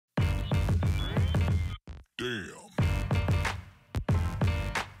Damn.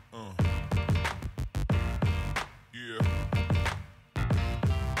 Yeah.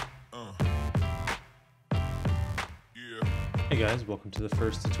 Yeah. Hey guys, welcome to the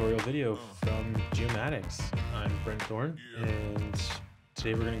first tutorial video from Geomatics. I'm Brent Thorne, and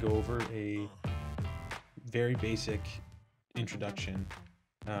today we're going to go over a very basic introduction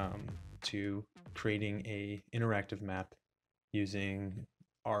to creating a interactive map using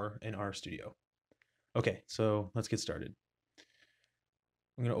R and RStudio. Okay, so let's get started.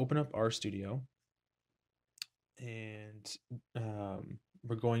 I'm going to open up RStudio, and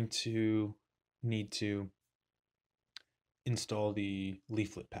we're going to need to install the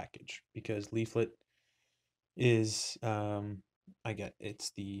Leaflet package, because Leaflet is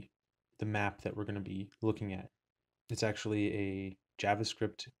it's the map that we're going to be looking at. It's actually a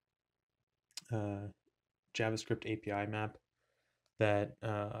JavaScript API map that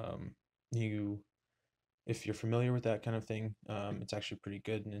if you're familiar with that kind of thing, it's actually pretty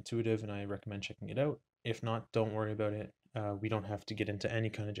good and intuitive, and I recommend checking it out. If not, don't worry about it. We don't have to get into any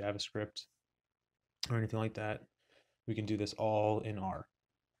kind of JavaScript or anything like that. We can do this all in R.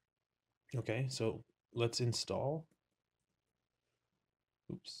 Okay, so let's install.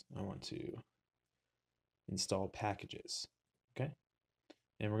 Oops, I want to install packages. Okay,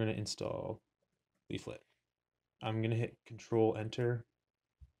 and we're going to install Leaflet. I'm going to hit Control Enter.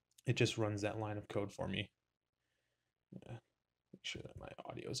 It just runs that line of code for me. Make sure that my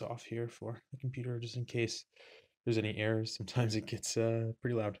audio is off here for the computer, just in case there's any errors. Sometimes it gets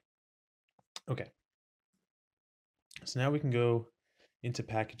pretty loud. Okay, so now we can go into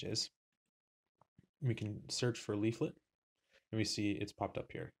packages. We can search for Leaflet, and we see it's popped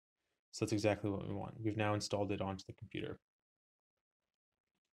up here. So that's exactly what we want. We've now installed it onto the computer.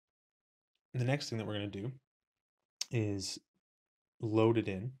 And the next thing that we're going to do is load it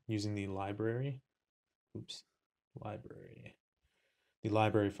in using the library. The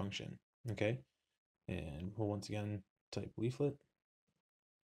library function. Okay, and we'll once again type Leaflet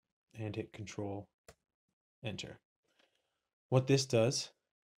and hit Control Enter. What this does,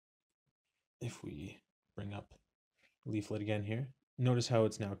 if we bring up Leaflet again here, notice how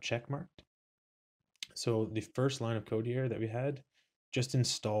it's now check marked. So the first line of code here that we had just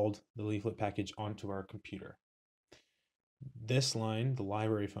installed the Leaflet package onto our computer. This line, the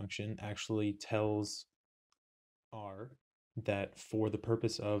library function, actually tells R that for the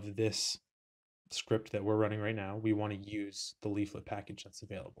purpose of this script that we're running right now, we want to use the Leaflet package that's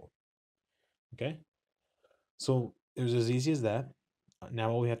available. Okay, so it was as easy as that.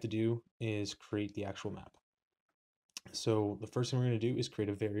 Now all we have to do is create the actual map. So the first thing we're going to do is create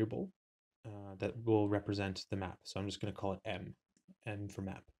a variable that will represent the map. So I'm just going to call it M for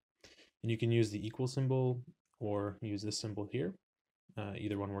map. And you can use the equal symbol or use this symbol here.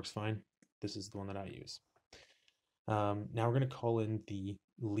 Either one works fine. This is the one that I use. Now we're going to call in the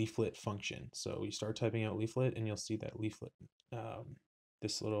Leaflet function. So you start typing out Leaflet, and you'll see that Leaflet,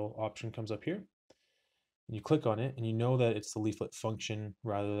 this little option comes up here. And you click on it, and you know that it's the Leaflet function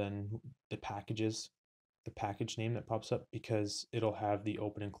rather than the package name that pops up, because it'll have the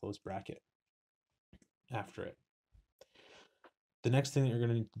open and close bracket after it. The next thing that you're going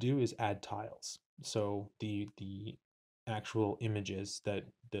to need to do is add tiles. So the actual images that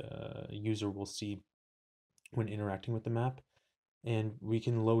the user will see when interacting with the map, and we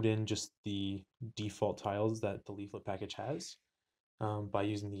can load in just the default tiles that the Leaflet package has by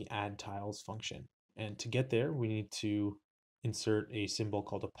using the add tiles function. And to get there, we need to insert a symbol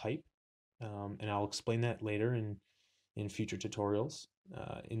called a pipe, and I'll explain that later in future tutorials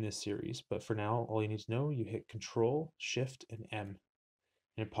in this series. But for now, all you need to know, you hit Control, Shift, and M,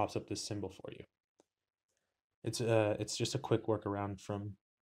 and it pops up this symbol for you. It's just a quick workaround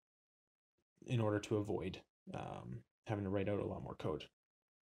in order to avoid having to write out a lot more code.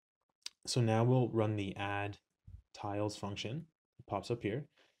 So now we'll run the add tiles function. It pops up here,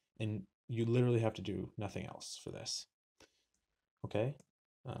 and you literally have to do nothing else for this. Okay.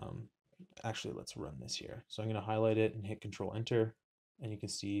 Actually, let's run this here. So I'm going to highlight it and hit Control Enter, and you can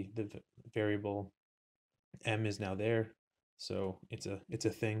see the variable M is now there. So it's a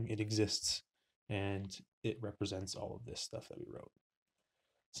thing. It exists, and it represents all of this stuff that we wrote.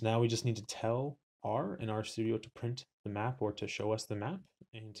 So now we just need to tell R in RStudio to print the map or to show us the map.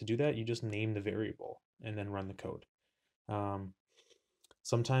 And to do that, you just name the variable and then run the code.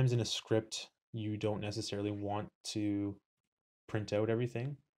 Sometimes in a script, you don't necessarily want to print out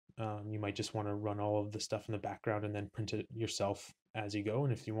everything. You might just want to run all of the stuff in the background and then print it yourself as you go.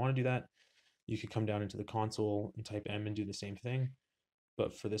 And if you want to do that, you could come down into the console and type M and do the same thing.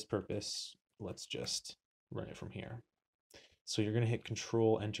 But for this purpose, let's just run it from here. So you're going to hit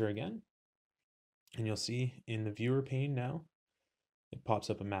Control Enter again, And you'll see in the viewer pane now, it pops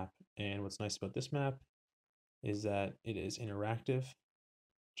up a map. And what's nice about this map is that it is interactive,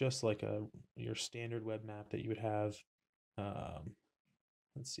 just like your standard web map that you would have.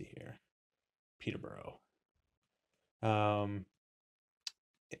 Let's see here, Peterborough.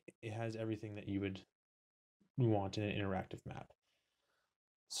 It has everything that you would want in an interactive map.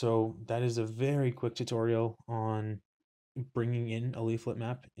 So that is a very quick tutorial on bringing in a leaflet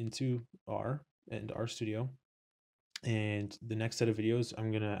map into R and RStudio. And the next set of videos,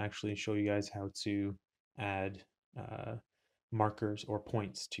 I'm going to actually show you guys how to add markers or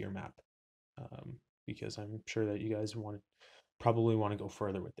points to your map, because I'm sure that you guys probably want to go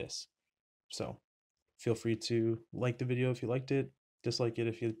further with this. So feel free to like the video if you liked it, dislike it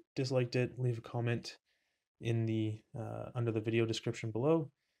if you disliked it, leave a comment in the under the video description below,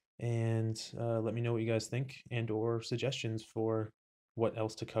 and let me know what you guys think and or suggestions for what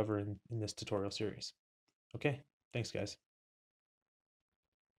else to cover in this tutorial series. Okay, thanks guys.